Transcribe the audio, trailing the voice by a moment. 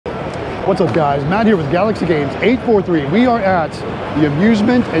What's up, guys? Matt here with Galaxy Games 843. We are at the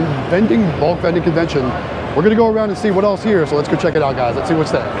Amusement and Vending Bulk Vending Convention. We're gonna go around and see what else here, so let's go check it out, guys. Let's see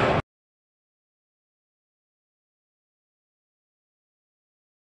what's there.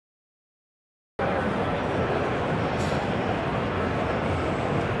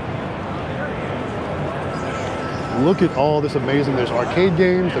 Look at all this amazing, there's arcade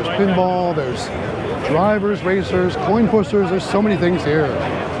games, there's pinball, there's drivers, racers, coin pushers, there's so many things here.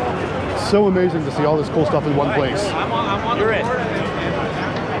 It's so amazing to see all this cool stuff in one place.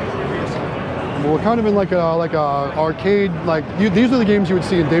 Well, we're kind of in like a arcade, these are the games you would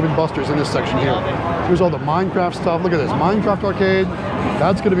see in Dave & Buster's in this section here. Here's all the Minecraft stuff, look at this, Minecraft arcade,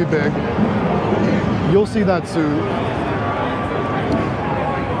 that's gonna be big. You'll see that soon.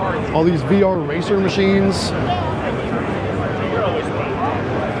 All these VR racer machines.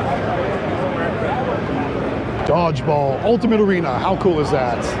 Dodgeball, Ultimate Arena, how cool is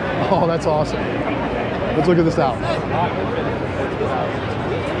that? Oh, that's awesome. Let's look at this out.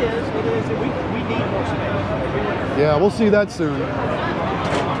 Yeah, we'll see that soon.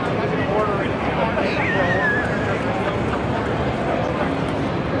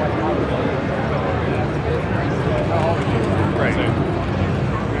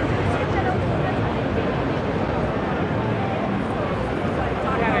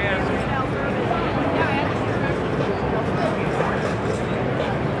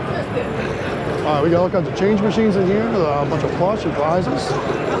 We got all kinds of change machines in here, a bunch of plush and prizes.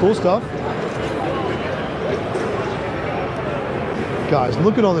 Cool stuff. Guys,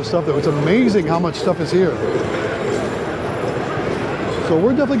 look at all this stuff though. It's amazing how much stuff is here. So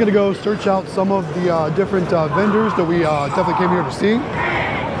we're definitely gonna go search out some of the different vendors that we definitely came here to see.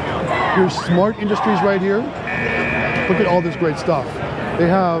 Here's Smart Industries right here. Look at all this great stuff. They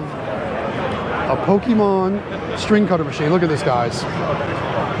have a Pokemon string cutter machine. Look at this, guys.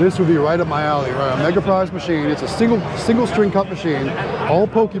 This would be right up my alley, right? A Mega Prize machine. It's a single string cut machine, all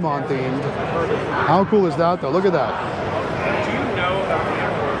Pokemon themed. How cool is that though? Look at that.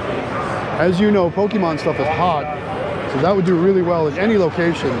 As you know, Pokemon stuff is hot, so that would do really well in any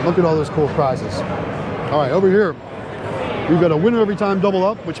location. Look at all those cool prizes. All right, over here, you've got a winner every time double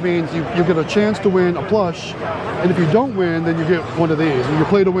up, which means you get a chance to win a plush, and if you don't win, then you get one of these, and you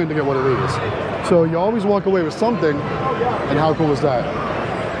play to win to get one of these. So you always walk away with something, and how cool is that?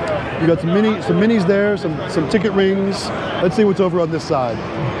 You got some minis there, some ticket rings. Let's see what's over on this side.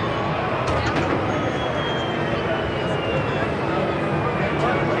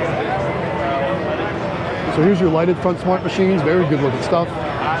 So here's your lighted front smart machines, very good looking stuff.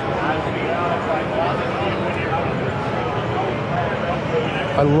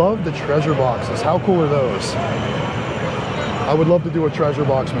 I love the treasure boxes. How cool are those? I would love to do a treasure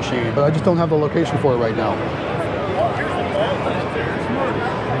box machine, but I just don't have the location for it right now.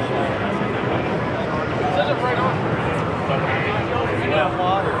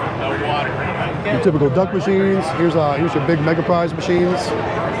 Your typical duck machines. Here's your big Mega Prize machines.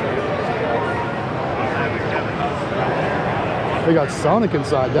 They got Sonic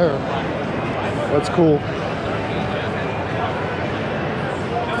inside there. That's cool.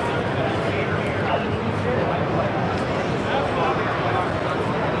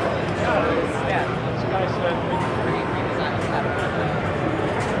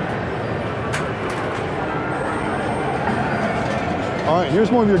 All right,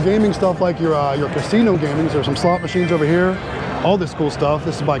 here's more of your gaming stuff, like your casino gaming. There's some slot machines over here. All this cool stuff.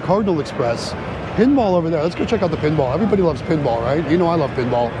 This is by Cardinal Express. Pinball over there. Let's go check out the pinball. Everybody loves pinball, right? You know I love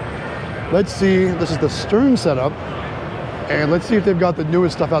pinball. Let's see. This is the Stern setup. And let's see if they've got the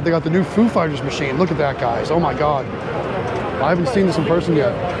newest stuff out. They got the new Foo Fighters machine. Look at that, guys. Oh my God. I haven't seen this in person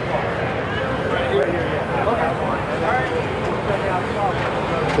yet.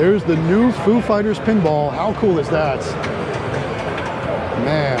 There's the new Foo Fighters pinball. How cool is that?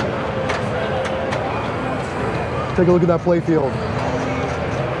 Man. Take a look at that play field.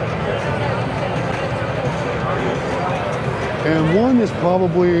 And one is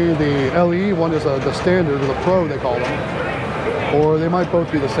probably the LE, one is the standard, or the Pro they call them. Or they might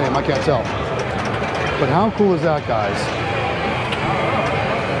both be the same, I can't tell. But how cool is that, guys?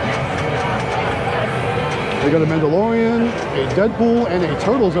 They got a Mandalorian, a Deadpool, and a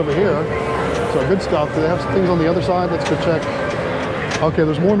Turtles over here. So good stuff. Do they have some things on the other side? Let's go check. Okay,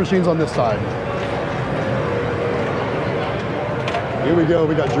 there's more machines on this side. Here we go.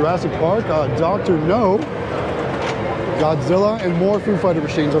 We got Jurassic Park, Dr. No, Godzilla, and more Foo Fighter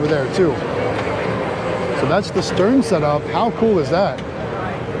machines over there too. So that's the Stern setup. How cool is that?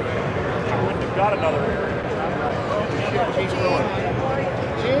 Got another.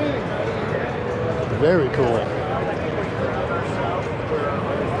 Very cool.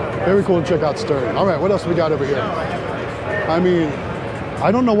 Very cool to check out Stern. All right, what else we got over here? I mean,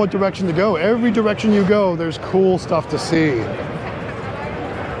 I don't know what direction to go. Every direction you go, there's cool stuff to see.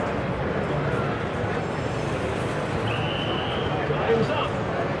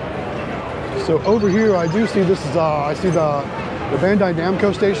 So over here, I do see this is, I see the Bandai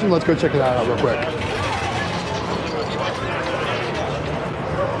Namco station. Let's go check it out real quick.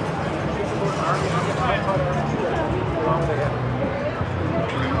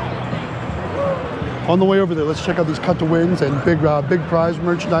 On the way over there, let's check out these cut to wins and big prize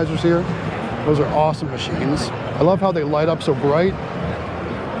merchandisers here. Those are awesome machines. I love how they light up so bright.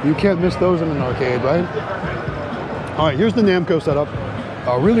 You can't miss those in an arcade, right? All right, here's the Namco setup.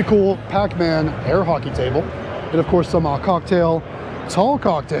 A really cool Pac-Man air hockey table. And of course some tall cocktails,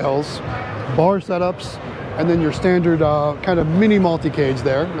 bar setups, and then your standard kind of mini multi-cage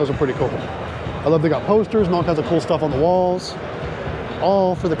there. Those are pretty cool. I love they got posters and all kinds of cool stuff on the walls.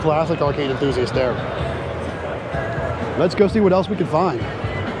 All for the classic arcade enthusiast there. Let's go see what else we can find.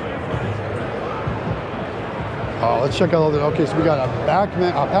 Let's check out all the, okay, so we got a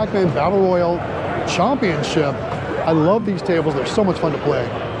Pac-Man Battle Royale Championship. I love these tables, they're so much fun to play.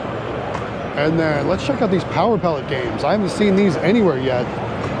 And then let's check out these Power Pellet games. I haven't seen these anywhere yet.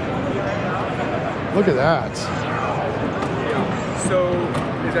 Look at that. So,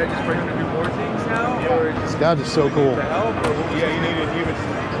 is that just for him to do more things now? Or just that is so cool. Help, yeah, you need it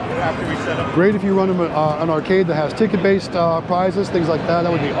after we set up. Great if you run an arcade that has ticket-based prizes, things like that.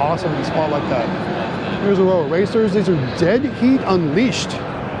 That would be awesome in a spot like that. Here's a row of racers. These are Dead Heat Unleashed.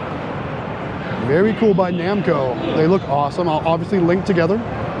 Very cool by Namco. They look awesome. I'll obviously link together.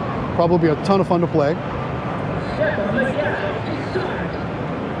 Probably a ton of fun to play.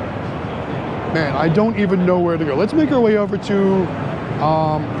 Man, I don't even know where to go. Let's make our way over to,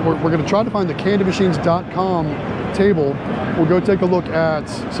 we're going to try to find the candymachines.com table. We'll go take a look at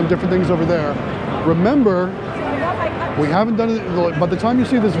some different things over there. Remember, we haven't done it, by the time you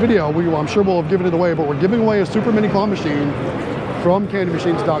see this video, I'm sure we'll have given it away, but we're giving away a Super Mini Claw machine from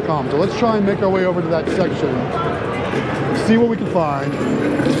candymachines.com. So let's try and make our way over to that section, see what we can find.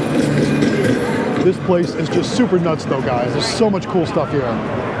 This place is just super nuts though, guys. There's so much cool stuff here.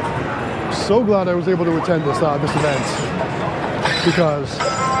 So glad I was able to attend this event because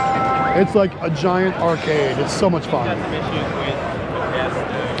it's like a giant arcade. It's so much fun.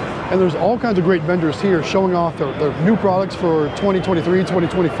 And there's all kinds of great vendors here showing off their new products for 2023,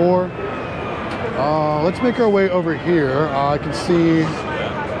 2024. Let's make our way over here. I can see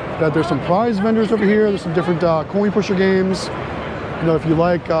that there's some prize vendors over here. There's some different coin pusher games. You know, if you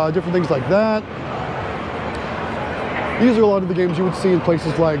like different things like that. These are a lot of the games you would see in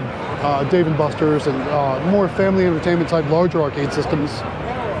places like Dave & Buster's and more family entertainment type larger arcade systems.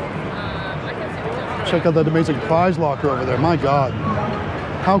 Check out that amazing prize locker over there. My God.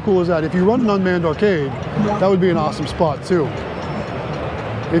 How cool is that? If you run an unmanned arcade, that would be an awesome spot too.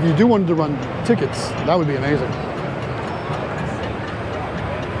 If you do want to run tickets, that would be amazing.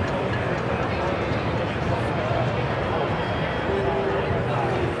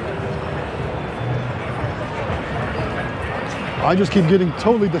 I just keep getting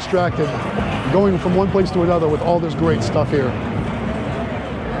totally distracted, going from one place to another with all this great stuff here.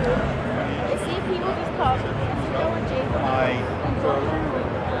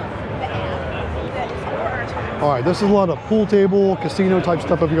 All right, this is a lot of pool table, casino type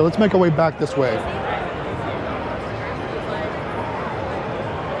stuff over here. Let's make our way back this way.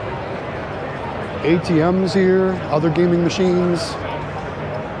 ATMs here, other gaming machines,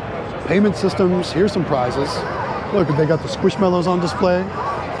 payment systems. Here's some prizes. Look, they got the Squishmallows on display.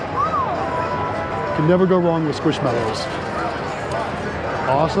 Can never go wrong with Squishmallows.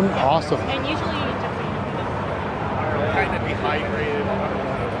 Awesome, awesome. And usually kind of dehydrated.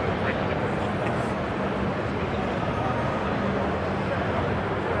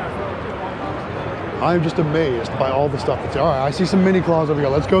 I'm just amazed by all the stuff that's here. All right, I see some mini claws over here.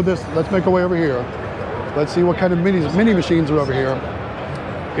 Let's go let's make our way over here. Let's see what kind of mini machines are over here.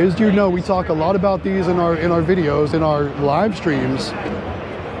 As you know, we talk a lot about these in our videos, in our live streams.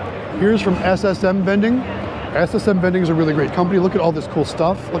 Here's from SSM Vending. SSM Vending is a really great company. Look at all this cool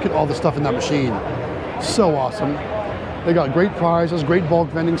stuff. Look at all the stuff in that machine. So awesome. They got great prizes, great bulk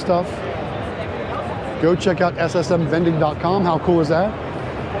vending stuff. Go check out ssmvending.com. How cool is that?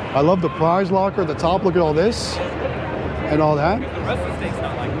 I love the prize locker at the top. Look at all this and all that. The rest of the state's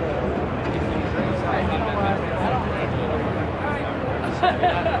not like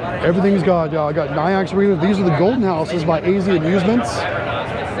Everything's got, I got Nayax readers. These are the Golden Houses by AZ Amusements.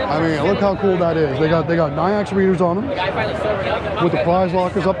 I mean, look how cool that is. They got Nayax readers on them with the prize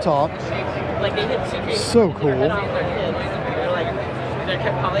lockers up top. So cool.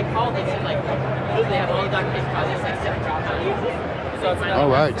 they call these like usually have all the documentation projects like 7 pounds. So it's All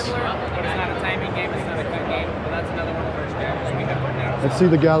right. similar, but it's not a timing game, it's not a cut game. But that's another one of our strategies we have right now. Let's see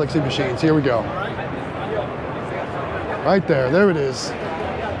the Galaxy machines. Here we go. Right there it is.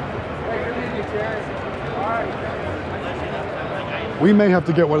 We may have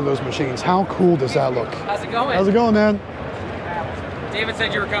to get one of those machines. How cool does that look? How's it going? How's it going, man? David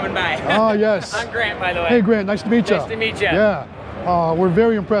said you were coming by. Oh, yes. I'm Grant, by the way. Hey, Grant, nice to meet you. Nice to meet you. Yeah. We're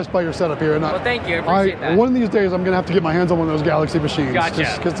very impressed by your setup here. And Well, thank you. I appreciate that. One of these days, I'm going to have to get my hands on one of those Galaxy machines.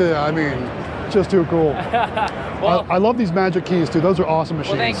 Gotcha. Because, I mean, just too cool. Well, I love these magic keys, too. Those are awesome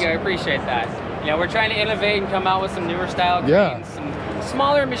machines. well, thank you. I appreciate that. You know, we're trying to innovate and come out with some newer style Yeah. cranes, some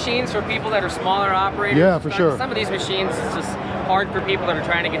smaller machines for people that are smaller operators. Yeah, for sure. Some of these machines, it's just hard for people that are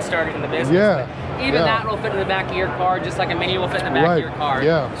trying to get started in the business. Yeah. But even that will fit in the back of your car, just like a mini will fit in the back Right. of your car.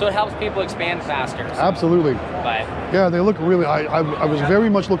 Yeah. So it helps people expand faster. So, Absolutely. but Yeah, they look really. I was very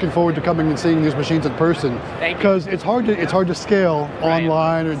much looking forward to coming and seeing these machines in person. Thank you. Because it's hard to scale Right.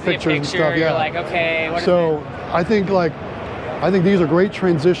 online or in see a pictures and picture, stuff. you're Yeah. like, okay, what is So it? I think these are great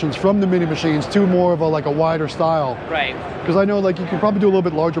transitions from the mini machines to more of a wider style. Right. Because I know you can probably do a little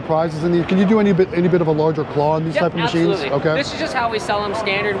bit larger prizes in these. Can you do any bit of a larger claw in these Yep, type of machines? absolutely. Okay. This is just how we sell them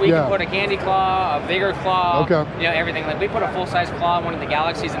standard. We Yeah. can put a candy claw, a bigger claw, Okay. you know, everything. Like we put a full-size claw in one of the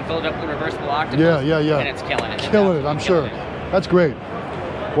Galaxies and filled it up with reversible octopus. Yeah. And it's killing it. It's Killing it, I'm absolutely sure. killing it. That's great.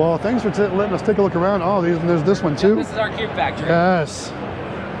 Well, thanks for letting us take a look around. Oh, there's this one too. This is our cube factory. Yes.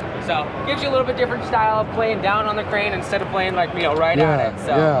 So gives you a little bit different style of playing down on the crane instead of playing like, you know, right Yeah. on it.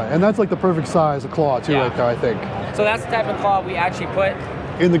 So, Yeah. And that's like the perfect size of claw too, Yeah. right there, I think. so that's the type of claw we actually put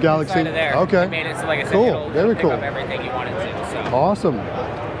In the Galaxy. inside of there. Okay. We made it so, like I said, Cool. it'll Very pick cool. up everything you want it to. So Awesome.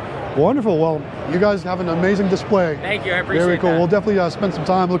 Wonderful. Well, you guys have an amazing display. thank you. I appreciate Very cool. that. We'll definitely spend some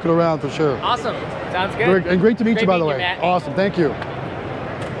time looking around for sure. Awesome. Sounds good. Great, and great to meet Great you, by the way. meeting you, Matt. Awesome. Thank you.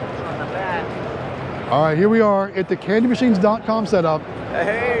 All right, here we are at the CandyMachines.com setup.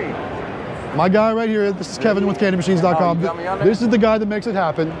 Hey. My guy right here, this is Kevin with CandyMachines.com. Oh, you got me on there? This is the guy that makes it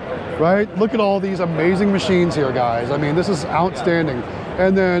happen, right? Look at all these amazing machines here, guys. I mean, this is outstanding.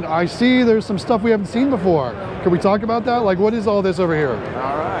 And then I see there's some stuff we haven't seen before. Can we talk about that? Like, what is all this over here?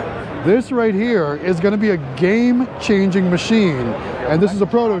 All right. This right here is going to be a game-changing machine. And this is a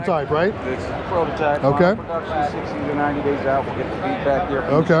prototype, right? This is a prototype. Okay. Production 60 to 90 days out. We'll get the feedback there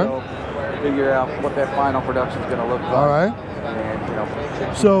from Okay. the show, figure out what that final production is going to look like. All right. And, you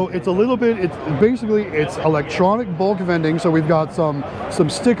know, So it's a little bit, it's basically, it's electronic bulk vending. So we've got some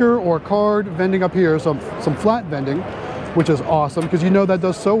sticker or card vending up here, some flat vending, which is awesome because you know that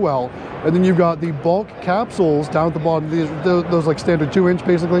does so well. And then you've got the bulk capsules down at the bottom, those like standard 2-inch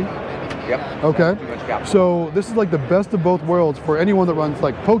basically. yep. Okay. 2-inch capsule. So this is like the best of both worlds for anyone that runs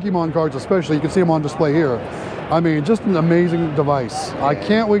like Pokemon cards especially. You can see them on display here. I mean, just an amazing device. I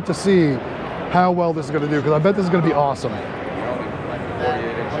can't wait to see how well this is going to do because I bet this is going to be awesome.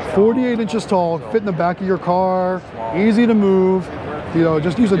 48 inches tall, fit in the back of your car, easy to move. You know,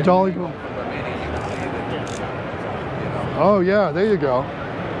 just use a dolly. Oh yeah, there you go.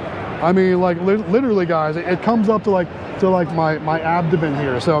 I mean, like literally, guys, it comes up to like my abdomen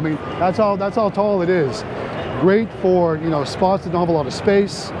here. So I mean, that's how tall it is. Great for, you know, spots that don't have a lot of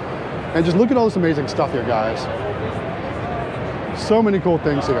space. And just look at all this amazing stuff here, guys. So many cool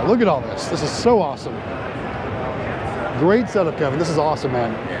things here. Look at all this. This is so awesome. Great setup, Kevin. This is awesome,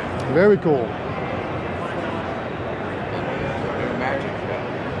 man. Very cool.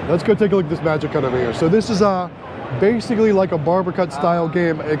 Let's go take a look at this magic cut over here. So this is basically like a barber cut style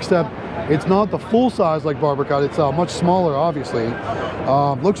game, except it's not the full size like barber cut. It's much smaller, obviously.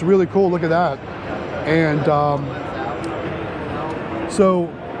 Looks really cool. Look at that. And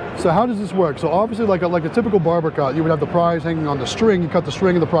so how does this work? So obviously, like a typical barber cut, you would have the prize hanging on the string. You cut the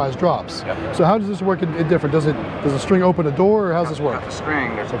string, and the prize drops. Yep. So how does this work in different? Does the string open a door, or how's this work? Cut the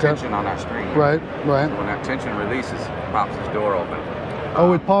string. There's Okay. tension on that string. Right. So when that tension releases, it pops this door open.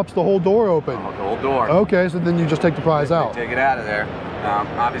 Oh, it pops the whole door open. The whole door. Okay, so then you just take the prize out. Take it out of there.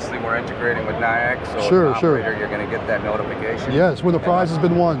 Obviously, we're integrating with Nayax, so Sure, as an sure. operator, you're going to get that notification. Yes, when the prize has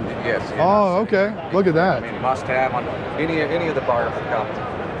been won. Yes. yes. Oh, okay. Look at I that. mean, must have on any of the barber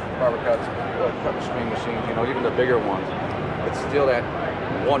cuts, cut string machines. You know, even the bigger ones. It's still that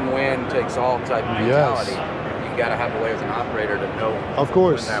one win takes all type of mentality. You got to have a way as an operator to know. Of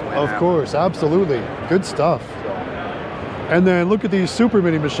course, when that win of happens. course, absolutely. Good stuff. So, And then look at these super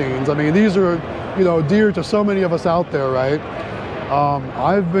mini machines. I mean, these are, you know, dear to so many of us out there, right?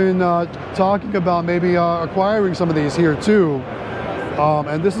 I've been talking about maybe acquiring some of these here too.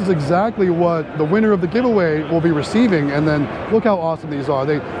 And this is exactly what the winner of the giveaway will be receiving. And then look how awesome these are.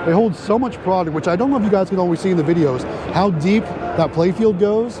 They hold so much product, which I don't know if you guys can always see in the videos, how deep that playfield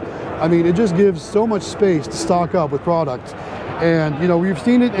goes. I mean, it just gives so much space to stock up with product. And you know, we've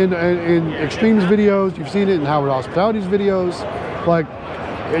seen it in Extreme's videos, you've seen it in Howard Hospitality's videos. Like,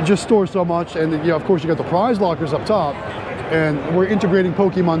 it just stores so much. And you know, of course, you got the prize lockers up top. And we're integrating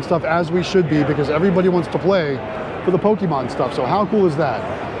Pokemon stuff as we should be, because everybody wants to play for the Pokemon stuff. So how cool is that?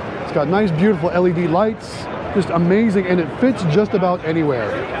 It's got nice, beautiful LED lights, just amazing, and it fits just about anywhere.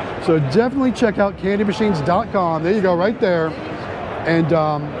 So definitely check out candymachines.com. There you go, right there. And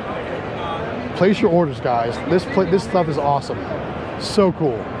place your orders, guys. This stuff is awesome. So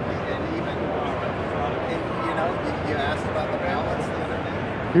cool.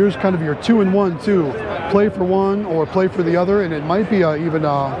 Here's kind of your 2-in-1 too. Play for one or play for the other, and it might be even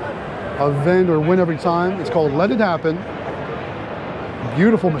a vend or win every time. It's called Let It Happen.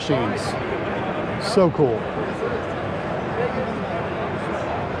 Beautiful machines. So cool.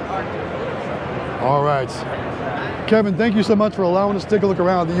 All right. Kevin, thank you so much for allowing us to take a look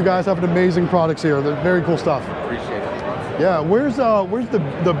around. You guys have an amazing products here. They're very cool stuff. Appreciate it. Yeah, where's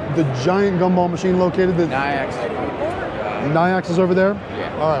the giant gumball machine located? Nayax. Nayax is over there?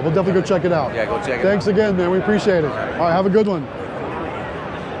 Yeah. All right, we'll definitely go check it out. Yeah, go check it out. Thanks again, man. We appreciate it. All right, have a good one.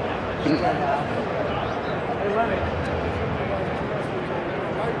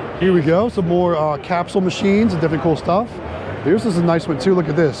 Here we go, some more capsule machines and different cool stuff. Here's this is a nice one too. Look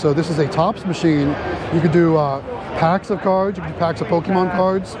at this. So this is a Topps machine. You could do packs of cards. You could do packs of Pokemon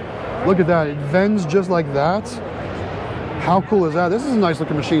cards. Look at that. It vends just like that. How cool is that? This is a nice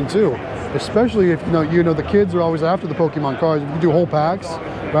looking machine too. Especially if you know the kids are always after the Pokemon cards. If you can do whole packs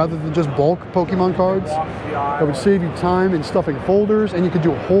rather than just bulk Pokemon cards, that would save you time in stuffing folders, and you could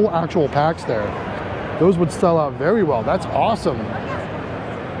do whole actual packs there. Those would sell out very well. That's awesome.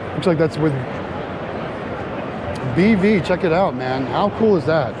 Looks like that's with BV. Check it out, man. How cool is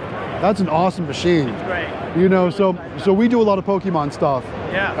that? That's an awesome machine. It's great. You know, so we do a lot of Pokemon stuff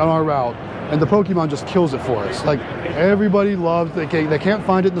on our route, and the Pokemon just kills it for us. Like, everybody loves. They can't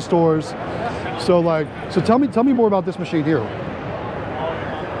find it in the stores. So tell me more about this machine here.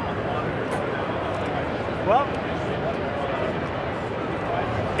 Well,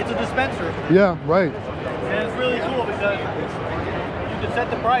 it's a dispenser. Yeah, right. And it's really cool because you can set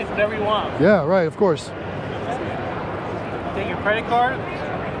the price whatever you want. Yeah, right. Of course. Take your credit card.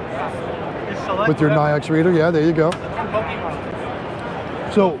 Just select With your Nayax reader. Yeah, there you go. Pokemon.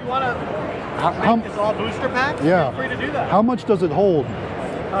 So If you want to make this all booster packs, yeah. feel free to do that. How much does it hold?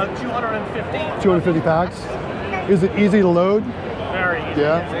 250. 250 packs. Is it easy to load? Very easy.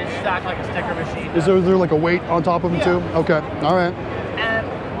 Yeah. They stack like a sticker machine. Is there like a weight on top of them too? Okay. All right. And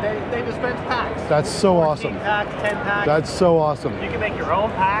they dispense packs. That's so 14 awesome. packs, 10 packs. That's so awesome. You can make your own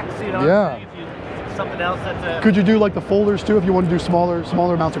packs, you know. Yeah. If you, something else that's a... Could you do like the folders too if you want to do smaller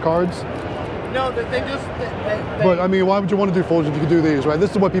amounts of cards? No, they just... But I mean, why would you want to do folders if you could do these, right?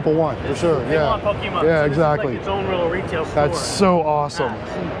 This is what people want, for sure. They want Pokemon. Yeah, so exactly. This is like its own little retail store. That's so awesome.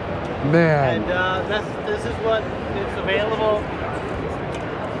 Man. And this is what is available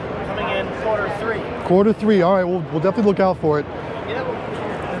coming in Q3. Q3, all right, we'll definitely look out for it. Yep,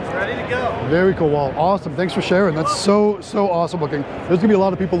 it's ready to go. Very cool. Well, awesome. Thanks for sharing. That's so awesome looking. There's gonna be a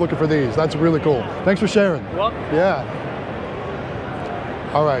lot of people looking for these. That's really cool. Thanks for sharing. You're welcome. Yeah.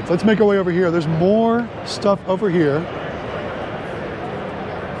 All right, let's make our way over here. There's more stuff over here.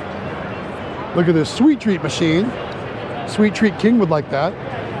 Look at this Sweet Treat machine. Sweet Treat King would like that.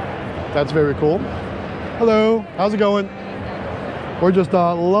 That's very cool. Hello, how's it going? We're just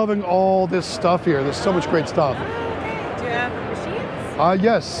loving all this stuff here. There's so much great stuff. Do you have machines?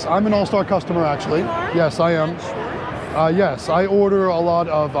 Yes, I'm an all-star customer actually. You are? Yes, I am. Sure. Yes, I order a lot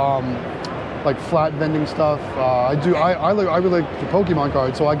of like flat vending stuff. I really like the Pokemon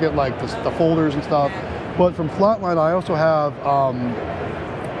cards, so I get like the folders and stuff. But from Flatline, I also have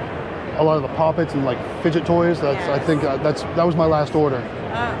a lot of the poppets and like fidget toys. That's I think that was my last order.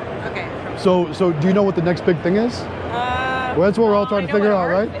 Okay. So do you know what the next big thing is? Well, that's what we're all trying to figure out,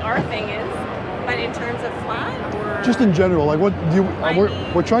 right? Our thing is, but in terms of flat or just in general, like what do you?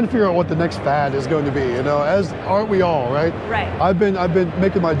 We're trying to figure out what the next fad is going to be. You know, as aren't we all, right? Right. I've been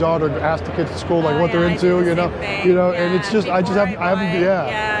making my daughter ask the kids at school like what they're into. You know, and it's just I haven't.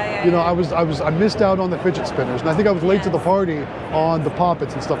 Yeah. You know, I missed out on the fidget spinners, and I think I was late to the party on the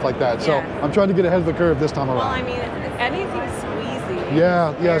poppets and stuff like that. So I'm trying to get ahead of the curve this time around. Well, I mean, anything squeezy.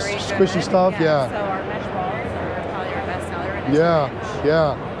 Yeah, very squishy good. stuff. So Yeah. our mesh balls are probably our best seller. And Yeah.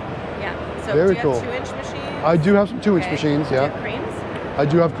 Yeah. So Very do you cool. have 2-inch machines? I do have some 2-inch Okay. machines. Do you Yeah. have cranes? I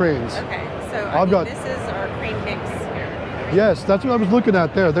do have cranes. Okay. So I've got- this is our crane mix here. Yes, that's what I was looking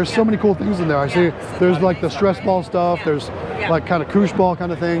at there. There's so many cool things in there. I see so there's they're like the nice stress color. ball stuff. Yeah. There's Yeah. like kind of koosh ball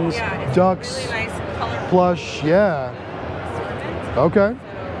kind of things. Yeah, it's Ducks, really nice color plush, yeah. assortment. Okay, So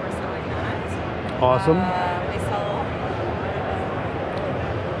we're selling that. awesome. We sell all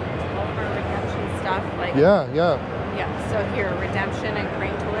of our redemption stuff. Like Yeah, yeah. Yeah. So here, redemption and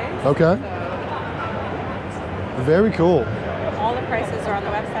crane toys. Okay. So Very cool. all the prices are on the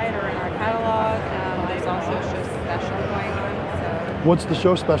website or in our catalog. There's also a show special going on. So What's the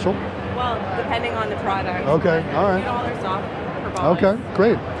show special? well, depending on the product. Okay, but all right. $2 off for bottles. Okay,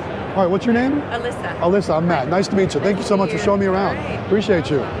 great. All right, what's your name? Alyssa. Alyssa, I'm Matt. Nice to meet you. Thank you so much for showing me around. All right. Appreciate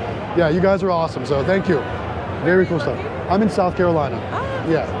you. Yeah, you guys are awesome, so thank you. Very cool stuff. I'm in South Carolina. Oh,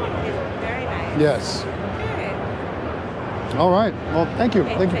 Yeah. very nice. Yes. Okay. All right. Well, thank you.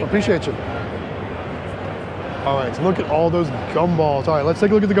 Okay, Thank you. take Appreciate you. All right, so look at all those gumballs. All right, let's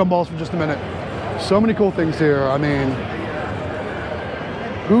take a look at the gumballs for just a minute. So many cool things here. I mean,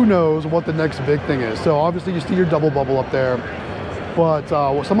 who knows what the next big thing is. So obviously you see your double bubble up there, but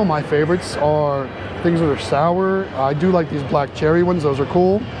some of my favorites are things that are sour. I do like these black cherry ones. Those are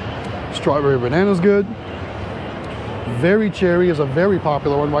cool. Strawberry banana's good. Very cherry is a very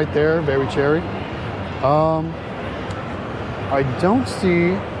popular one right there. Very cherry. I don't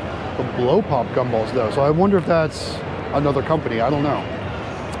see the blow pop gumballs though, so I wonder if that's another company. I don't know.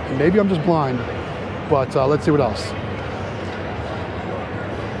 Maybe I'm just blind, but let's see what else.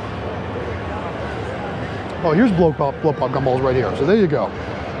 Oh, here's blow pop gumballs right here. So there you go.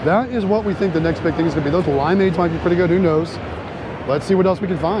 That is what we think the next big thing is going to be. Those limeades might be pretty good. Who knows? Let's see what else we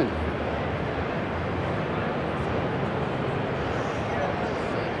can find.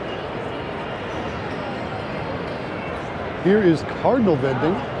 Here is Cardinal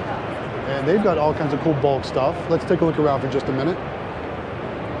Vending, and they've got all kinds of cool bulk stuff. Let's take a look around for just a minute.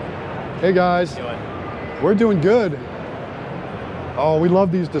 Hey guys, we're doing good. Oh, we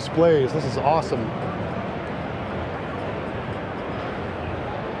love these displays. This is awesome.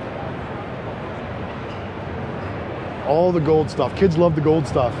 All the gold stuff. Kids love the gold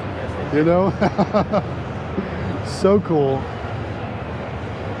stuff, you know? So cool.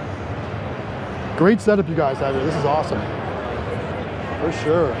 Great setup you guys have here. This is awesome. For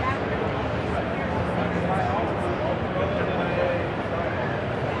sure.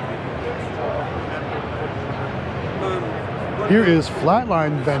 Here is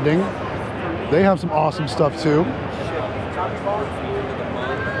Flatline Vending. They have some awesome stuff too.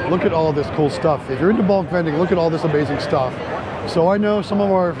 Look at all this cool stuff. If you're into bulk vending, look at all this amazing stuff. So I know some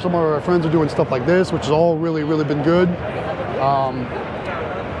of our friends are doing stuff like this, which has all really been good.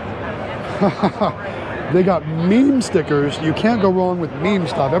 They got meme stickers. You can't go wrong with meme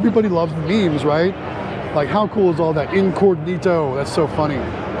stuff. Everybody loves memes, right? Like, how cool is all that incognito? That's so funny.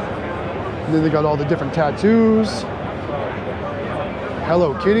 And then they got all the different tattoos.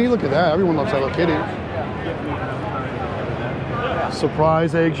 Hello Kitty, look at that. Everyone loves Hello Kitty.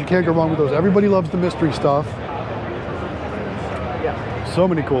 Surprise eggs, you can't go wrong with those. Everybody loves the mystery stuff. So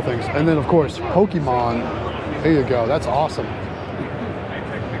many cool things. And then of course, Pokemon. There you go, that's awesome.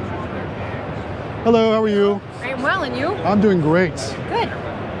 Hello, how are you? I'm well, and you? I'm doing great. Good.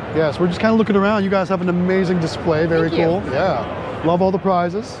 Yes, we're just kind of looking around. You guys have an amazing display, very Thank you. cool. Yeah, love all the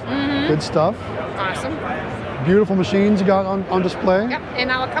prizes. Good stuff. Awesome. Beautiful machines you got on display. Yep. And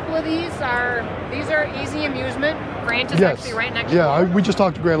now a couple of these are Easy Amusement. Grant is Yes. actually right next Yeah, door. we just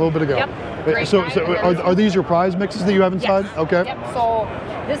talked to Grant a little bit ago. Yep. Great So, guy. are these your prize mixes that you have inside? Yes. Okay. Yep. So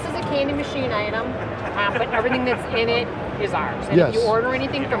this is a candy machine item, but everything that's in it is ours. And Yes. if you order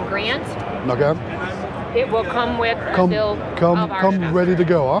anything from Grant, Okay. it will come with a Come bill of our come stuff. ready to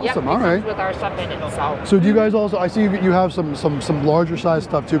go. Yep, Awesome. it All comes right. with our stuff in it. So do you guys also? I see you have some larger size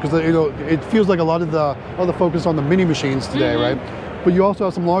stuff too, because you know it feels like a lot of the focus on the mini machines today, right? But you also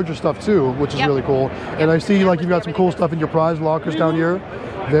have some larger stuff too, which is Yep. really cool. And I see like you've got some cool stuff in your prize lockers down here.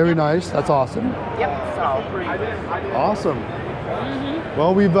 Very nice. That's awesome. Yep. So Awesome.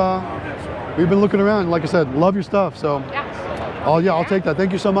 Well, we've been looking around. Like I said, love your stuff. So, yeah. oh yeah, I'll take that.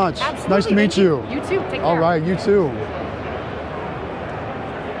 Thank you so much. Absolutely. Nice to meet Thank you. You too. Take care. All right, you too.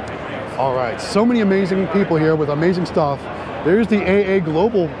 All right, so many amazing people here with amazing stuff. There's the AA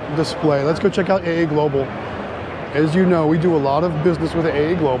Global display. Let's go check out AA Global. As you know, we do a lot of business with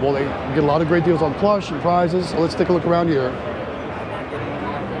AA Global. They get a lot of great deals on plush and prizes. So let's take a look around here.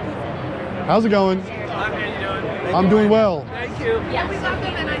 How's it going? I'm doing well. Yeah, we love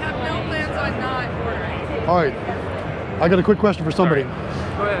them, and I have no plans on not ordering. All right, I got a quick question for somebody.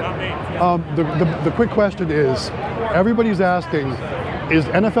 The quick question is, everybody's asking, is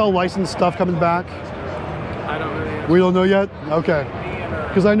NFL licensed stuff coming back? I don't really. We don't know yet? Okay.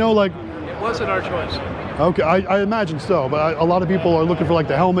 Because I know like wasn't our choice. Okay, I imagine so, but a lot of people are looking for like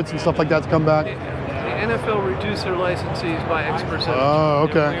the helmets and stuff like that to come back. The NFL reduced their licensees by X percentage. Oh,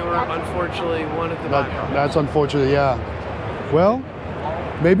 okay. And we were unfortunately one of the backups. That's unfortunate, yeah. Well,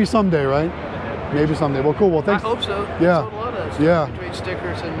 maybe someday, right? Maybe someday. Well, cool. Well, thanks. I hope so. Yeah. We sold a lot of that stuff. Yeah. We trade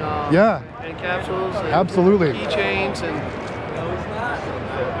stickers and and capsules. And absolutely. Keychains and.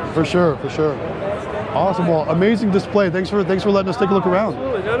 For sure, for sure. Awesome. Well, amazing display. Thanks for letting us take a look around.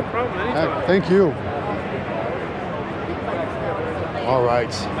 Absolutely, not a problem. Anytime. Thank you. All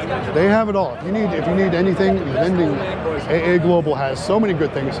right, they have it all. If you need anything, Vending AA Global has so many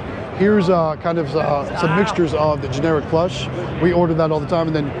good things. Here's kind of some mixtures of the generic plush. We order that all the time,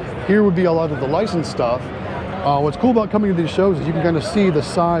 and then here would be a lot of the licensed stuff. What's cool about coming to these shows is you can kind of see the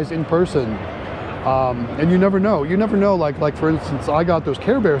size in person, and you never know. You never know. Like for instance, I got those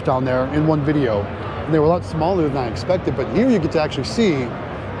Care Bears down there in one video, and they were a lot smaller than I expected. But here you get to actually see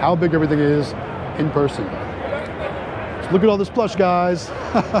how big everything is in person. Look at all this plush, guys.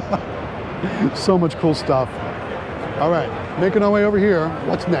 So much cool stuff. All right, making our way over here.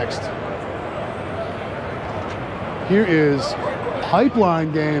 What's next? Here is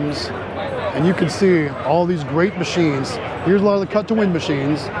Pipeline Games, and you can see all these great machines. Here's a lot of the cut to win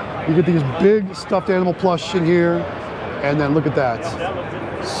machines. You get these big stuffed animal plush in here, and then look at that.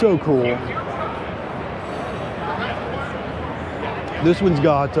 So cool. This one's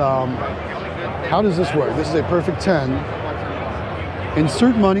got, how does this work? This is a perfect 10.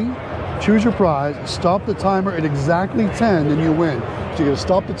 Insert money, choose your prize, stop the timer at exactly 10, and you win. So you gotta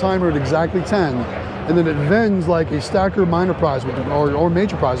stop the timer at exactly 10, and then it vends like a stacker minor prize with, or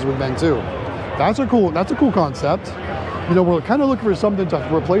major prizes with Vend too. That's a cool concept. You know, we're kind of looking for something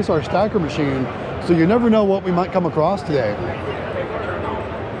to replace our stacker machine, so you never know what we might come across today.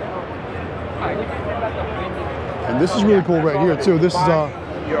 And this is really cool right here too. This is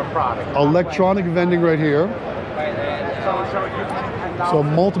electronic vending right here. So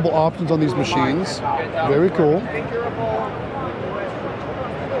multiple options on these machines. Very cool.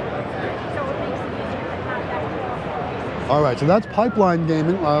 All right, so that's Pipeline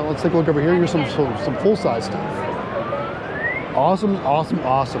Gaming. Let's take a look over here. Here's some full-size stuff. Awesome, awesome,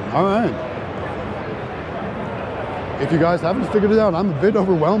 awesome. All right. If you guys haven't figured it out, I'm a bit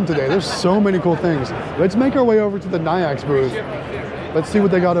overwhelmed today. There's so many cool things. Let's make our way over to the Nayax booth. Let's see what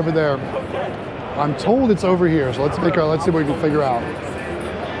they got over there. I'm told it's over here, so let's see what we can figure out.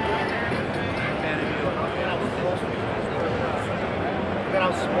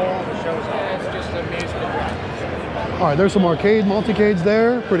 All right, there's some arcade multicades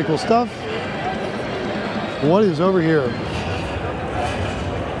there. Pretty cool stuff. What is over here?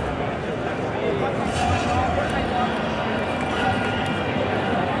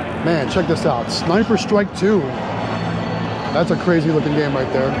 Man, check this out. Sniper Strike 2. That's a crazy looking game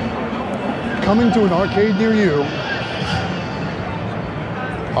right there. Coming to an arcade near you.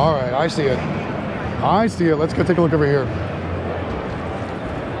 All right, I see it. I see it. Let's go take a look over here.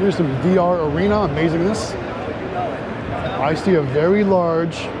 Here's some VR arena amazingness. I see a very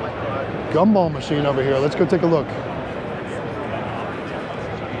large gumball machine over here. Let's go take a look.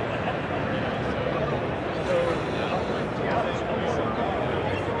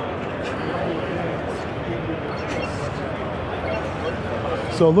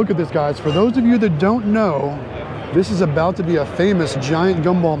 So look at this, guys. For those of you that don't know, this is about to be a famous giant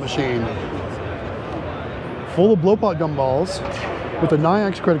gumball machine. Full of blow-pot gumballs with a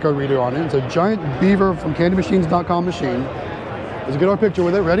Nayax credit card reader on it. It's a giant beaver from candymachines.com machine. Let's get our picture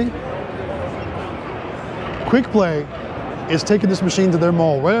with it. Ready? Quick Play is taking this machine to their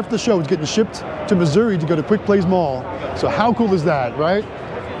mall. Right after the show, it's getting shipped to Missouri to go to Quick Play's mall. So how cool is that, right?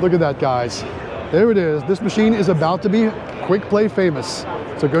 Look at that, guys. There it is. This machine is about to be Quick Play famous.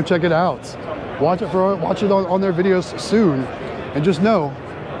 So go check it out. Watch it on their videos soon. And just know,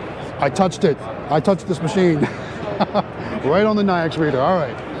 I touched it. I touched this machine. Right on the Nayax reader. All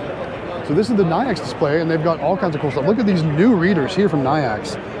right. So this is the Nayax display, and they've got all kinds of cool stuff. Look at these new readers here from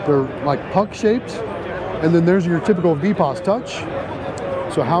Nayax. They're like puck shaped, and then there's your typical VPOS touch.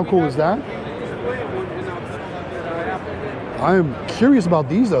 So how cool is that? I am curious about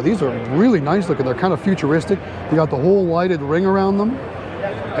these though. These are really nice looking. They're kind of futuristic. You got the whole lighted ring around them.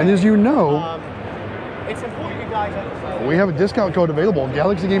 And as you know, we have a discount code available,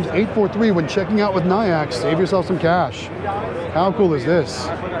 Galaxy Games 843, when checking out with Nayax. Save yourself some cash. How cool is this?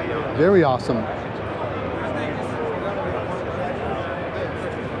 Very awesome.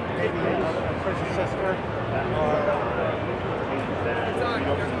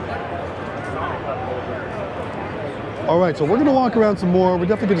 All right, so we're gonna walk around some more. We're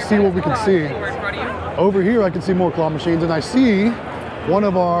definitely gonna see what we can see. Over here, I can see more claw machines, and I see one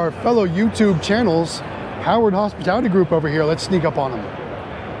of our fellow YouTube channels, Howard Hospitality Group over here. Let's sneak up on them.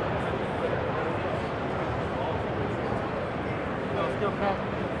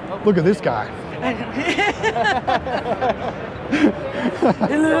 Look at this guy.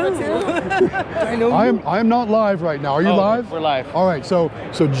 Hello. I know I am not live right now. Are you live? We're live. All right. So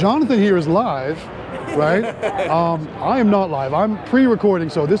Jonathan here is live, right? I am not live. I'm pre-recording,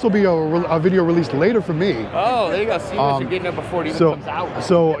 so this will be a video released later for me. Oh, there you go. See what you're getting it before it even comes out.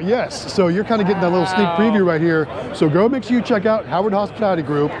 So yes, so you're kind of getting that little sneak preview right here. So go make sure you check out Howard Hospitality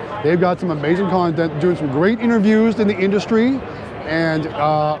Group. They've got some amazing content, doing some great interviews in the industry, and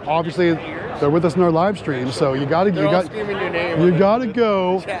obviously they're with us in our live stream. So you got to go.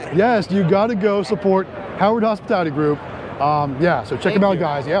 Yes, you got to go support Howard Hospitality Group. Yeah, so check them out,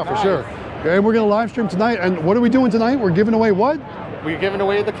 guys. Yeah, for sure. And we're gonna live stream tonight. And what are we doing tonight? We're giving away what? We're giving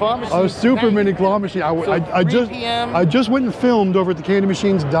away the claw machine. A super mini claw machine. I just went and filmed over at the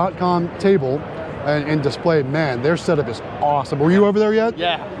candymachines.com table and displayed. Man, their setup is awesome. Were you over there yet?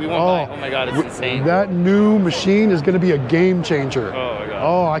 Yeah, we went by. Oh my God, it's insane. That new machine is gonna be a game changer. Oh my God.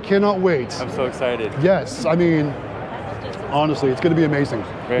 Oh, I cannot wait. I'm so excited. Yes, I mean, honestly, it's gonna be amazing.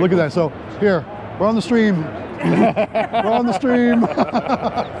 Look at that. So here, we're on the stream. We're on the stream.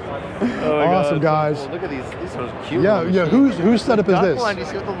 Oh awesome, God, guys. So cool. Look at these. These are cute. Yeah, yeah. Whose setup is this? One. Do you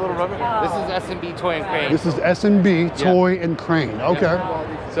see the little rubber? This is S&B Toy and Crane. This is S&B Toy and Crane. Okay.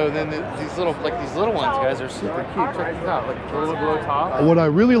 Yeah. So then these little ones, guys, are super cute. Check these out. Like the little glow top. What I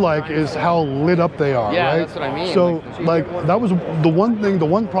really like is how lit up they are. Yeah, right? that's what I mean. So like that was the one thing, the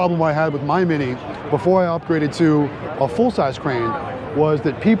one problem I had with my Mini before I upgraded to a full-size crane was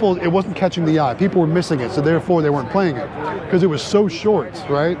that it wasn't catching the eye. People were missing it, so therefore they weren't playing it because it was so short,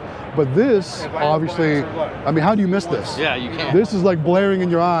 right? But this, obviously, I mean, how do you miss this? Yeah, you can't. This is like blaring in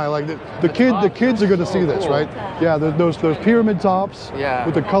your eye. Like the kids are going to see this, right? Yeah, those pyramid tops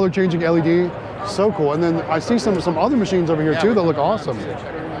with the color changing LED, so cool. And then I see some other machines over here too that look awesome.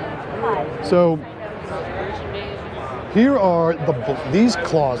 So here are these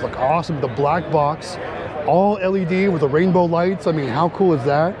claws look awesome. The black box, all LED with the rainbow lights. I mean, how cool is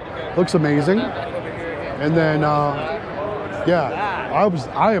that? Looks amazing. And then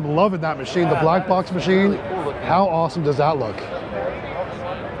yeah, I am loving that machine, the black box machine. How awesome does that look?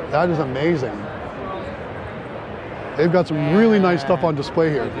 That is amazing. They've got some really nice stuff on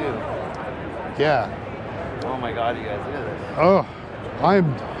display here. Yeah. Oh my God, you guys, look at this. Oh,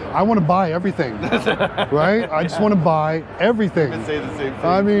 I want to buy everything, right? I just want to buy everything. Say the same thing.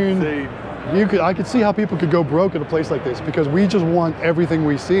 I mean, I could see how people could go broke at a place like this because we just want everything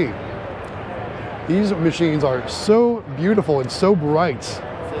we see. These machines are so beautiful and so bright. This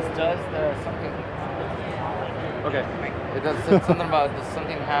does something. Okay. It does something about, does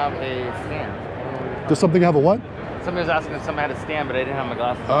something have a stand? Does something have a what? Somebody was asking if something had a stand, but I didn't have my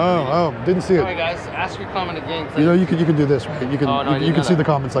glasses. Oh, didn't see it. Alright guys, ask your comment again. You know, you can do this, right? You can see the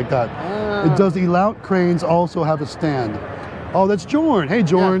comments like that. Does Elout Cranes also have a stand? Oh, that's Jorn. Hey,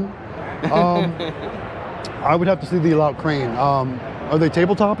 Jorn. I would have to see the Elout Crane. Are they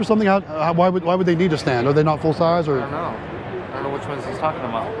tabletop or something? Why would they need a stand? Are they not full size or? I don't know which ones he's talking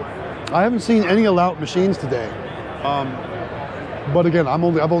about. I haven't seen any Elout machines today. But again, I've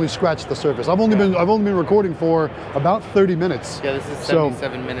only scratched the surface. I've only been recording for about 30 minutes. Yeah, this is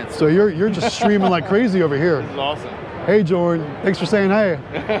 77 minutes. So you're just streaming like crazy over here. This is awesome. Hey, Jordan. Thanks for saying hey.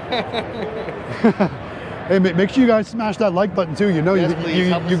 Hey, make sure you guys smash that like button too. You know, yes,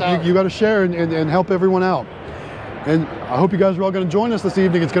 you got to share and help everyone out. And I hope you guys are all going to join us this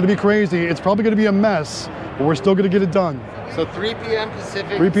evening. It's going to be crazy. It's probably going to be a mess, but we're still going to get it done. So 3 p.m.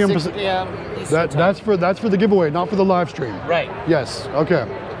 Pacific, 3 p.m. 6 p.m. Eastern that's for the giveaway, not for the live stream. Right. Yes. Okay.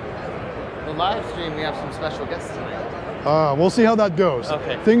 The live stream, we have some special guests tonight. We'll see how that goes.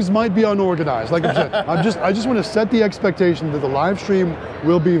 Okay. Things might be unorganized. Like I said, I just want to set the expectation that the live stream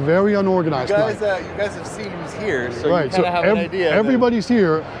will be very unorganized. You guys have seen who's here, so right. you kind of have an idea. Everybody's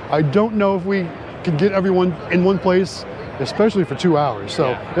here. I don't know if we can get everyone in one place, especially for 2 hours.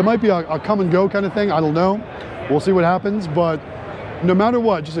 So it might be a come and go kind of thing. I don't know. We'll see what happens. But no matter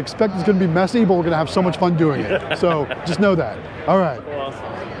what, just expect it's going to be messy, but we're going to have so much fun doing it. So just know that. All right. Awesome.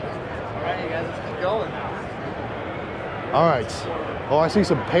 All right, you guys, let's keep going. All right. Oh, I see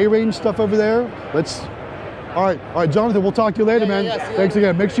some pay range stuff over there. All right, Jonathan, we'll talk to you later, man. Thanks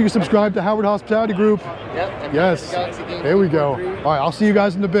again. Make sure you subscribe to Howard Hospitality Group. Yep. Yes. There we go. All right, I'll see you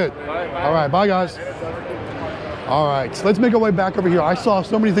guys in a bit. All right, bye, guys. All right, so let's make our way back over here. I saw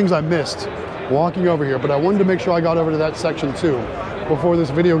so many things I missed walking over here, but I wanted to make sure I got over to that section too before this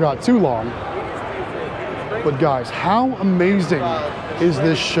video got too long. But guys, how amazing is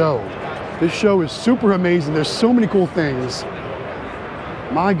this show? This show is super amazing. There's so many cool things.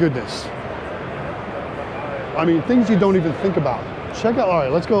 My goodness. I mean, things you don't even think about. Check out, all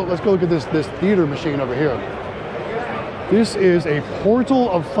right, let's go look at this theater machine over here. This is a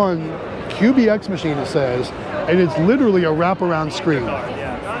Portal of Fun QBX machine, it says, and it's literally a wraparound screen.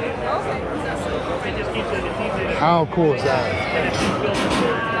 How cool is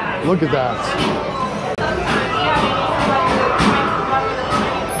that? Look at that.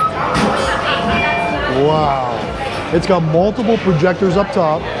 Wow. It's got multiple projectors up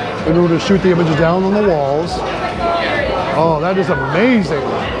top in order to shoot the images down on the walls. Oh, that is amazing.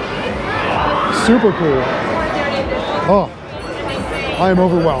 Super cool. Oh, I am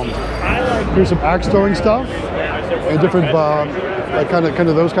overwhelmed. Here's some axe throwing stuff and different like kind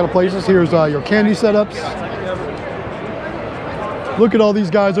of those kind of places. Here's your candy setups. Look at all these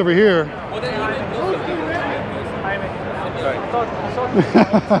guys over here.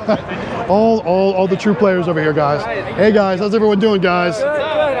 all the true players over here, guys. Hey guys, how's everyone doing, guys?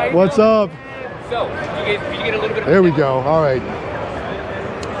 What's up? There we go. All right.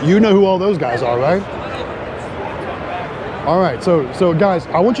 You know who all those guys are, right? All right. So guys,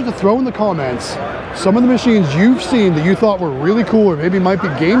 I want you to throw in the comments some of the machines you've seen that you thought were really cool, or maybe might be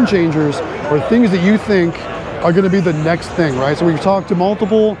game changers, or things that you think are going to be the next thing, right? So we've talked to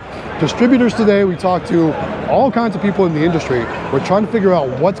multiple distributors today. We talked to all kinds of people in the industry. We're trying to figure out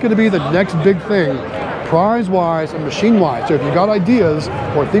what's going to be the next big thing, prize-wise and machine-wise. So if you got ideas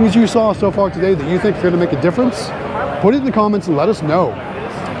or things you saw so far today that you think are going to make a difference, put it in the comments and let us know.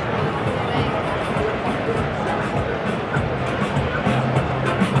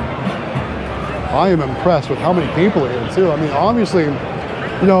 I am impressed with how many people are here too. I mean, obviously,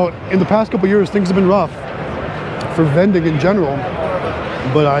 you know, in the past couple of years, things have been rough for vending in general,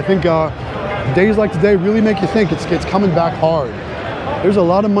 but I think days like today really make you think it's coming back hard. There's a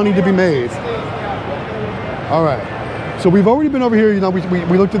lot of money to be made. All right, so we've already been over here. You know,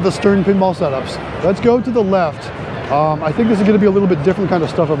 we looked at the Stern pinball setups. Let's go to the left. I think this is going to be a little bit different kind of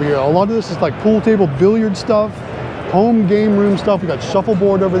stuff over here. A lot of this is like pool table billiard stuff, home game room stuff. We got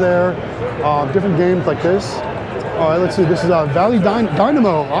shuffleboard over there, different games like this. All right, let's see. This is Valley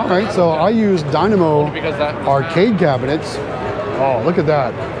Dynamo. All right, so I use Dynamo arcade cabinets. Oh, look at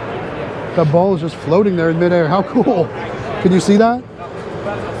that. That ball is just floating there in midair. How cool. Can you see that?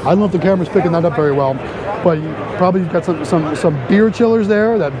 I don't know if the camera's picking that up very well, but you probably got some beer chillers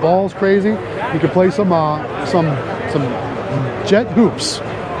there. That ball's crazy. You can play some jet hoops.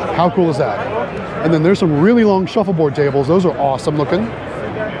 How cool is that? And then there's some really long shuffleboard tables. Those are awesome looking.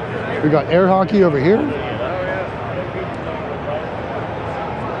 We got air hockey over here.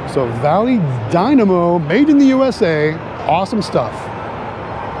 So Valley Dynamo, made in the USA. Awesome stuff.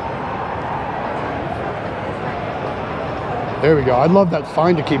 There we go. I love that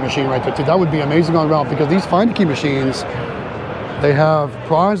find a key machine right there too. That would be amazing on route, because these find a key machines, they have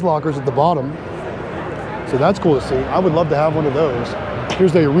prize lockers at the bottom. So that's cool to see. I would love to have one of those.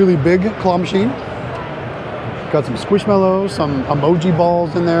 Here's a really big claw machine. Got some Squishmallows, some emoji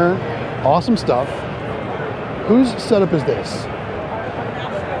balls in there. Awesome stuff. Whose setup is this?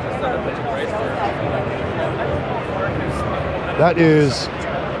 That is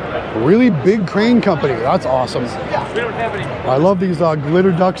really big crane company. That's awesome. I love these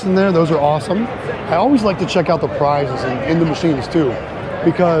glitter ducks in there. Those are awesome. I always like to check out the prizes in the machines too,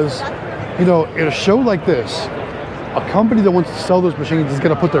 because, you know, in a show like this, a company that wants to sell those machines is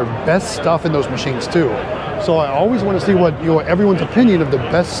going to put their best stuff in those machines too. So I always want to see what, you know, everyone's opinion of the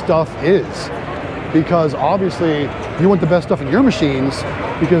best stuff is, because obviously you want the best stuff in your machines,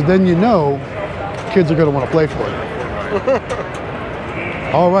 because then you know kids are going to want to play for it.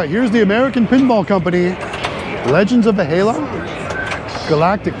 All right, here's the American Pinball Company, Legends of the Halo,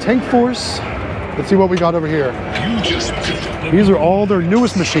 Galactic Tank Force. Let's see what we got over here. These are all their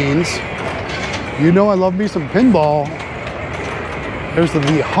newest machines. You know I love me some pinball. There's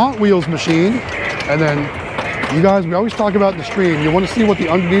the Hot Wheels machine. And then, you guys, we always talk about in the stream, you want to see what the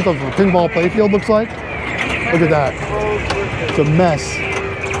underneath of the pinball playfield looks like? Look at that. It's a mess.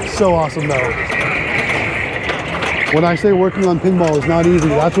 So awesome though. When I say working on pinball is not easy,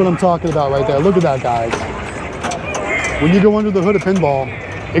 that's what I'm talking about right there. Look at that, guys. When you go under the hood of pinball,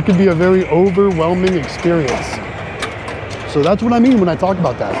 it can be a very overwhelming experience. So that's what I mean when I talk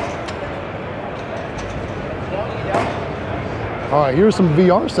about that. All right, here's some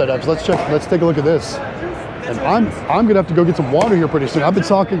VR setups. Let's take a look at this. And I'm gonna have to go get some water here pretty soon. I've been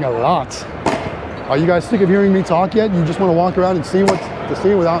talking a lot. Are you guys sick of hearing me talk yet? You just want to walk around and see what's to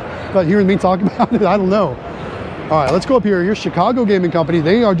see without hearing me talk about it? I don't know. All right, let's go up here. Here's Chicago Gaming Company.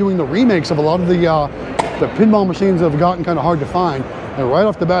 They are doing the remakes of a lot of the pinball machines that have gotten kind of hard to find. And right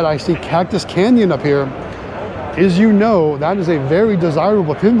off the bat, I see Cactus Canyon up here. as you know, that is a very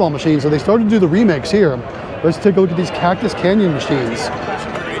desirable pinball machine, so they started to do the remakes here. Let's take a look at these Cactus Canyon machines.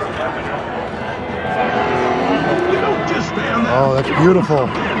 Oh, that's beautiful.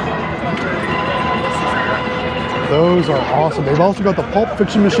 Those are awesome. They've also got the Pulp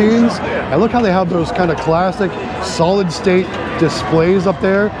Fiction machines. And look how they have those kind of classic solid state displays up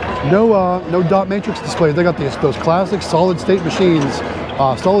there. No dot matrix displays. They got those classic solid state machines,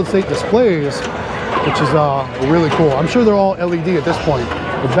 solid state displays, which is really cool. I'm sure they're all LED at this point,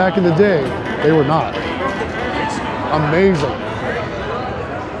 but back in the day, they were not. Amazing.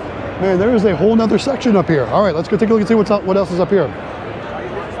 Man, there is a whole nother section up here. All right, let's go take a look and see what else is up here.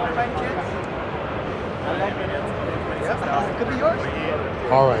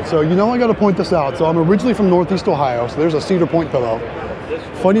 All right, so you know I got to point this out. So I'm originally from Northeast Ohio, so there's a Cedar Point pillow.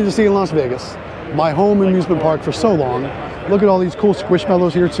 Funny to see in Las Vegas. My home amusement park for so long. Look at all these cool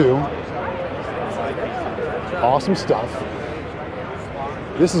Squishmallows here too. Awesome stuff.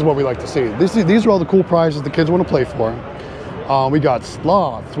 This is what we like to see. These are all the cool prizes the kids want to play for. We got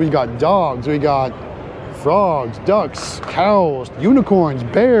sloths, we got dogs, we got frogs, ducks, cows, unicorns,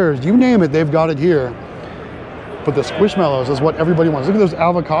 bears, you name it, they've got it here. But the Squishmallows is what everybody wants. Look at those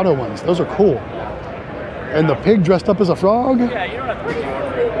avocado ones. Those are cool. And the pig dressed up as a frog.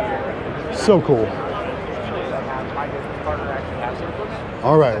 So cool.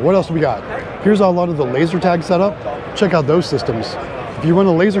 All right, what else do we got? Here's a lot of the laser tag setup. Check out those systems. If you run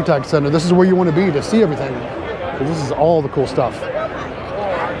a laser tag center, this is where you want to be to see everything. This is all the cool stuff.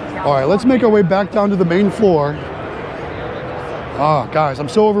 All right, let's make our way back down to the main floor. Guys, I'm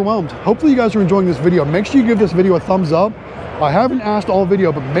so overwhelmed. Hopefully you guys are enjoying this video. Make sure you give this video a thumbs up. I haven't asked all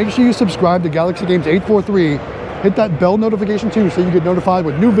video, but make sure you subscribe to Galaxy Games 843. Hit that bell notification too, so you get notified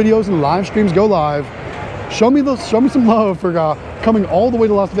when new videos and live streams go live. Show me some love for coming all the way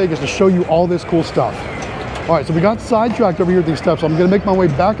to Las Vegas to show you all this cool stuff. All right, so we got sidetracked over here at these steps. I'm gonna make my way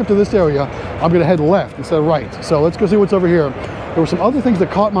back up to this area. I'm gonna head left instead of right. So let's go see what's over here. There were some other things that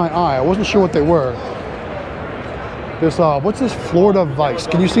caught my eye. I wasn't sure what they were. This, what's this? Florida Vice.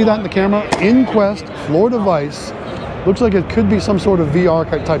 Can you see that in the camera? Inquest, Florida Vice. Looks like it could be some sort of VR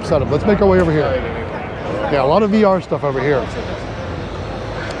type setup. Let's make our way over here. Yeah, a lot of VR stuff over here.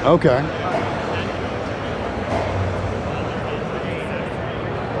 Okay.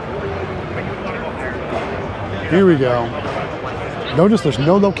 Here we go. Notice there's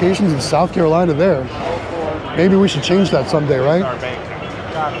no locations in South Carolina there. Maybe we should change that someday, right?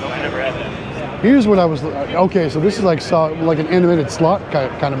 Here's what I was, okay, so this is like an animated slot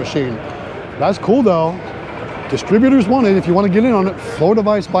kind of machine. That's cool though. Distributors want it if you want to get in on it. Florida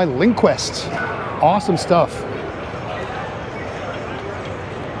Vice by LinkQuest. Awesome stuff.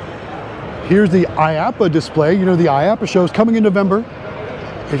 Here's the IAAPA display. You know, the IAAPA show is coming in November.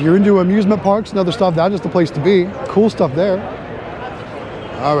 If you're into amusement parks and other stuff, that is the place to be. Cool stuff there.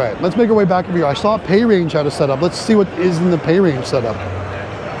 All right, let's make our way back over here. I saw Pay Range had a setup. Let's see what is in the Pay Range setup.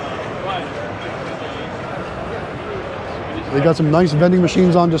 They got some nice vending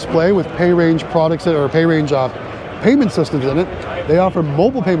machines on display with Pay Range products or Pay Range payment systems in it. They offer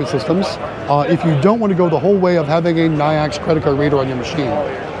mobile payment systems if you don't want to go the whole way of having a Nayax credit card reader on your machine.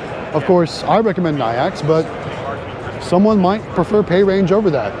 Of course, I recommend Nayax, but someone might prefer Pay Range over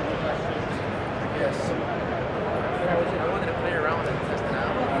that.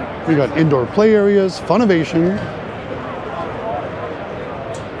 We got indoor play areas, Funnovation,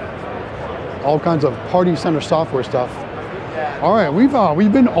 all kinds of party center software stuff. All right,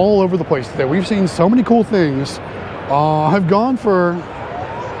 we've been all over the place today. We've seen so many cool things. I've gone for,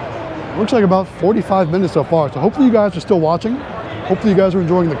 looks like about 45 minutes so far. So hopefully you guys are still watching. Hopefully you guys are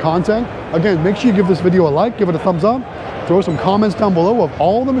enjoying the content. Again, make sure you give this video a like, give it a thumbs up, throw some comments down below of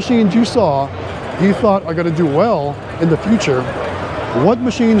all the machines you saw you thought are gonna do well in the future. What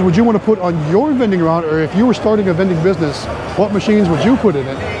machines would you want to put on your vending route, or if you were starting a vending business, what machines would you put in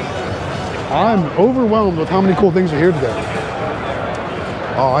it? I'm overwhelmed with how many cool things are here today.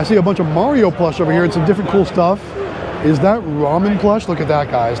 Oh, I see a bunch of Mario plush over here and some different cool stuff. Is that ramen plush? Look at that,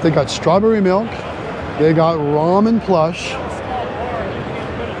 guys. They got strawberry milk. They got ramen plush.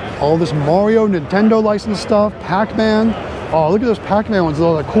 All this Mario, Nintendo licensed stuff, Pac-Man. Oh, look at those Pac-Man ones with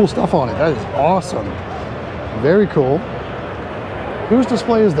all that cool stuff on it. That is awesome. Very cool. Whose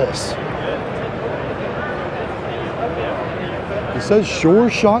display is this? It says Sure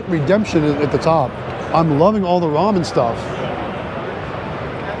Shot Redemption at the top. I'm loving all the ramen stuff.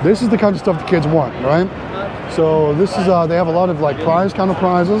 This is the kind of stuff the kids want, right? So this is they have a lot of like prize kind of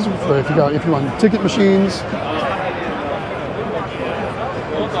prizes for if you want ticket machines.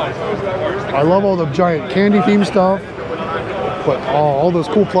 I love all the giant candy themed stuff, but all those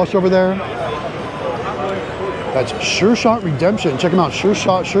cool plush over there. That's Sure Shot Redemption. Check them out,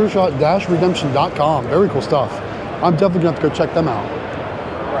 sureshot-redemption.com. Very cool stuff. I'm definitely gonna have to go check them out.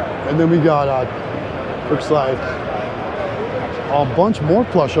 And then we got, looks like a bunch more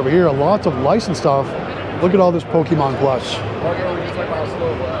plush over here. Lots of licensed stuff. Look at all this Pokemon plush.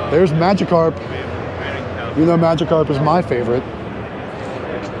 There's Magikarp. You know Magikarp is my favorite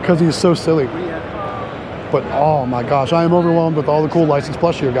because he's so silly. But oh my gosh, I am overwhelmed with all the cool licensed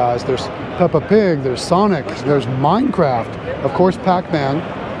plush here, guys. There's Peppa Pig, there's Sonic, there's Minecraft, of course Pac-Man,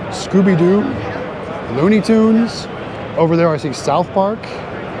 Scooby-Doo, Looney Tunes. Over there I see South Park,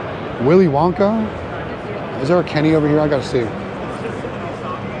 Willy Wonka. Is there a Kenny over here? I gotta see.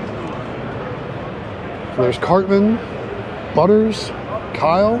 So there's Cartman, Butters,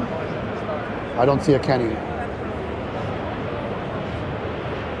 Kyle. I don't see a Kenny.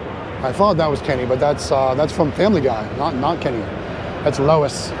 I thought that was Kenny, but that's from Family Guy, not Kenny. That's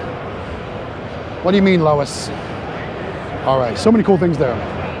Lois. What do you mean, Lois? All right, so many cool things there.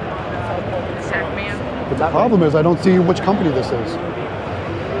 But the problem is I don't see which company this is.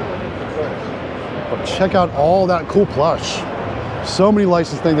 But check out all that cool plush. So many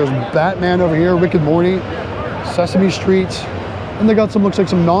licensed things. There's Batman over here, Rick and Morty, Sesame Street, and they got some, looks like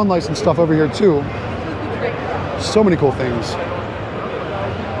some non-licensed stuff over here too. So many cool things.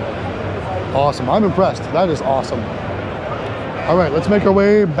 Awesome, I'm impressed. That is awesome. All right, let's make our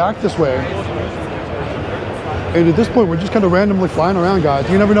way back this way. And at this point, we're just kind of randomly flying around, guys.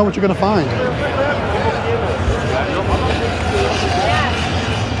 You never know what you're gonna find.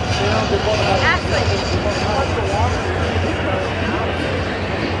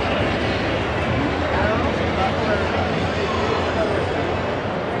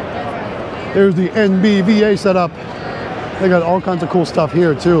 There's the NBVA setup. They got all kinds of cool stuff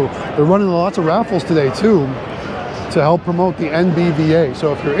here too. They're running lots of raffles today too to help promote the NBVA.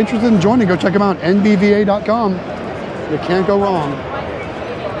 So if you're interested in joining, go check them out, nbva.com. You can't go wrong.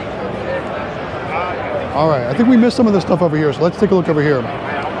 All right, I think we missed some of the stuff over here, so let's take a look over here.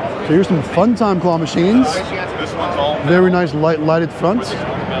 So here's some Fun Time claw machines. Very nice lighted front.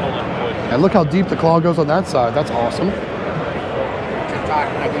 And look how deep the claw goes on that side. That's awesome.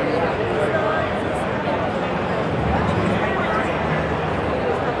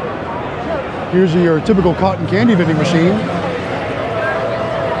 Here's your typical cotton candy vending machine.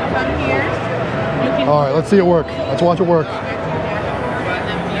 All right, let's see it work. Let's watch it work.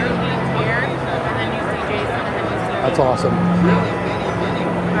 That's awesome.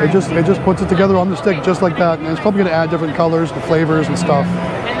 It just puts it together on the stick just like that, and it's probably going to add different colors, the flavors and stuff.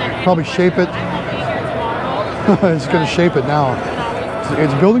 Probably shape it. It's going to shape it now.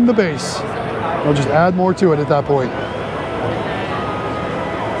 It's building the base. It'll just add more to it at that point.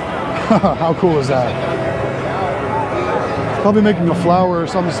 How cool is that? It's probably making a flower or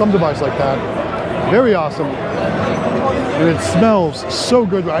some device like that. Very awesome. And it smells so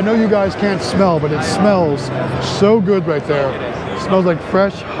good. I know you guys can't smell, but it smells so good right there. It smells like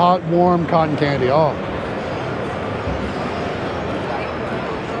fresh, hot, warm cotton candy. Oh.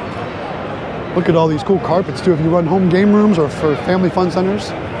 Look at all these cool carpets too. If you run home game rooms or for family fun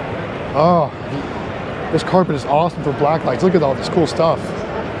centers. Oh, this carpet is awesome for black lights. Look at all this cool stuff.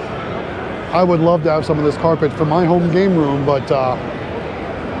 I would love to have some of this carpet for my home game room, but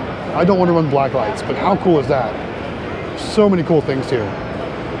I don't want to run black lights. But how cool is that? So many cool things here.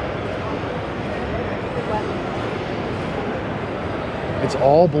 It's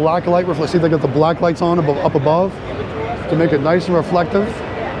all black light reflective. See, they got the black lights on up above to make it nice and reflective.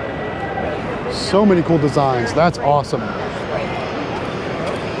 So many cool designs. That's awesome.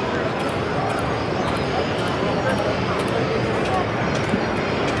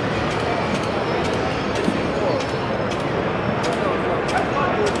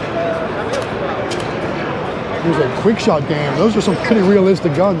 Here's a quick shot game. Those are some pretty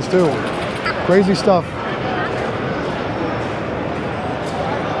realistic guns too. Crazy stuff.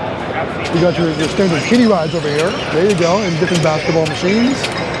 You got your standard kiddie rides over here. There you go, and different basketball machines.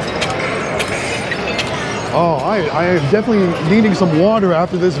 Oh, I am definitely needing some water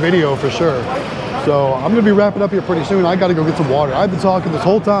after this video for sure. So I'm gonna be wrapping up here pretty soon. I gotta go get some water. I've been talking this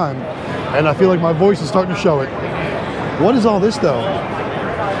whole time and I feel like my voice is starting to show it. What is all this though?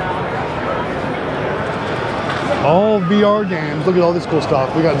 All VR games. Look at all this cool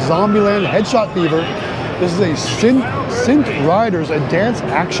stuff. We got Zombieland, Headshot Fever. This is a Synth Riders, a dance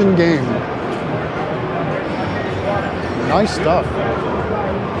action game. Nice stuff.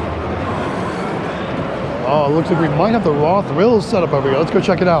 Oh, it looks like we might have the Raw Thrills set up over here. Let's go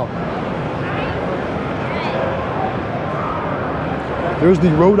check it out. There's the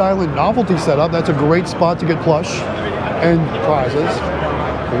Rhode Island Novelty setup. That's a great spot to get plush and prizes.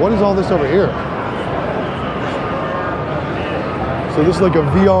 What is all this over here? So this is like a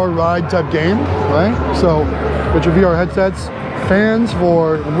VR ride type game, right? So get your VR headsets, fans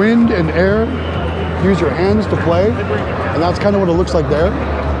for wind and air. Use your hands to play, and that's kind of what it looks like there.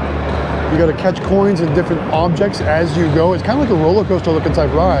 You got to catch coins and different objects as you go. It's kind of like a roller coaster looking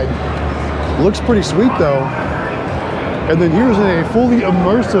type ride. Looks pretty sweet though. And then here's a fully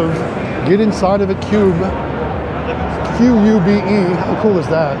immersive get inside of it cube. Q-U-B-E. How cool is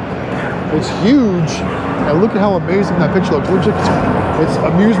that? It's huge, and look at how amazing that picture looks. Looks like it's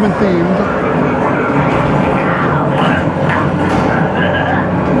amusement themed.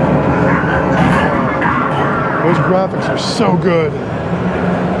 Those graphics are so good.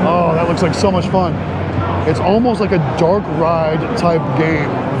 Oh, that looks like so much fun. It's almost like a dark ride type game.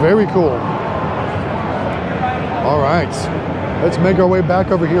 Very cool. All right, let's make our way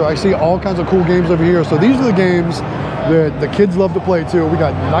back over here. I see all kinds of cool games over here. So these are the games that the kids love to play too. We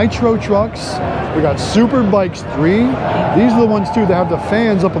got Nitro Trucks. We got Super Bikes 3. These are the ones too that have the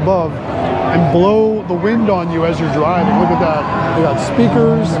fans up above and blow the wind on you as you're driving. Look at that. We got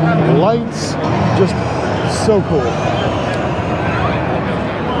speakers, lights, just so cool.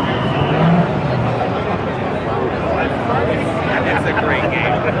 It's a great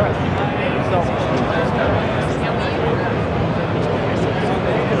game.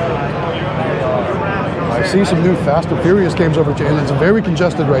 I see some new Fast and Furious games over here, and it's very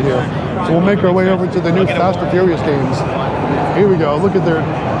congested right here. So we'll make our way over to the new Fast and Furious games. Here we go. Look at their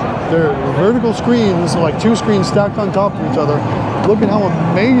vertical screens, like two screens stacked on top of each other. Look at how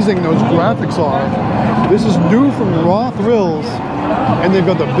amazing those graphics are. This is new from Raw Thrills, and they've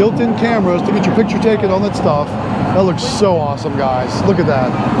got the built-in cameras to get your picture taken, all that stuff. That looks so awesome, guys. Look at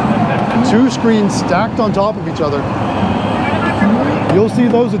that. Two screens stacked on top of each other. You'll see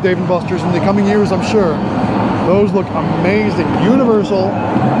those at Dave & Buster's in the coming years, I'm sure. Those look amazing. Universal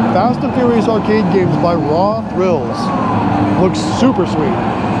Fast and Furious arcade games by Raw Thrills. Looks super sweet.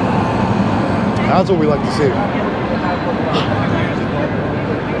 That's what we like to see.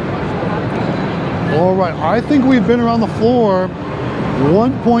 All right, I think we've been around the floor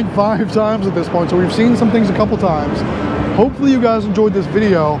 1.5 times at this point, so we've seen some things a couple times. Hopefully you guys enjoyed this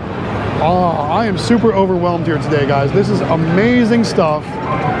video. I am super overwhelmed here today, guys. This is amazing stuff.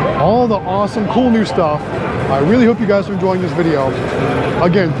 All the awesome, cool new stuff. I really hope you guys are enjoying this video.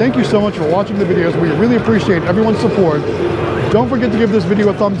 Again, thank you so much for watching the videos. We really appreciate everyone's support. Don't forget to give this video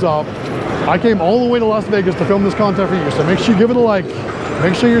a thumbs up. I came all the way to Las Vegas to film this content for you, so make sure you give it a like.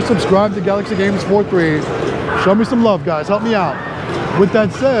 Make sure you're subscribed to Galaxy Games 43. Show me some love, guys. Help me out. With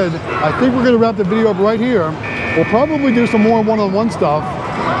that said, I think we're going to wrap the video up right here. We'll probably do some more one-on-one stuff,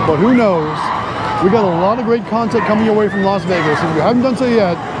 but who knows? We got a lot of great content coming your way from Las Vegas. If you haven't done so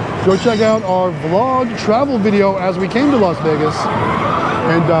yet, go check out our vlog travel video as we came to Las Vegas.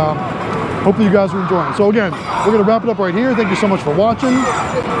 And hopefully you guys are enjoying. So again, we're going to wrap it up right here. Thank you so much for watching.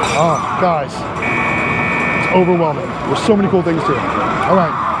 Guys, it's overwhelming. There's so many cool things to it. All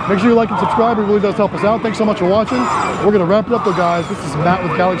right, make sure you like and subscribe. It really does help us out. Thanks so much for watching. We're going to wrap it up though, guys. This is Matt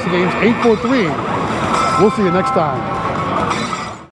with Galaxy Games 843. We'll see you next time.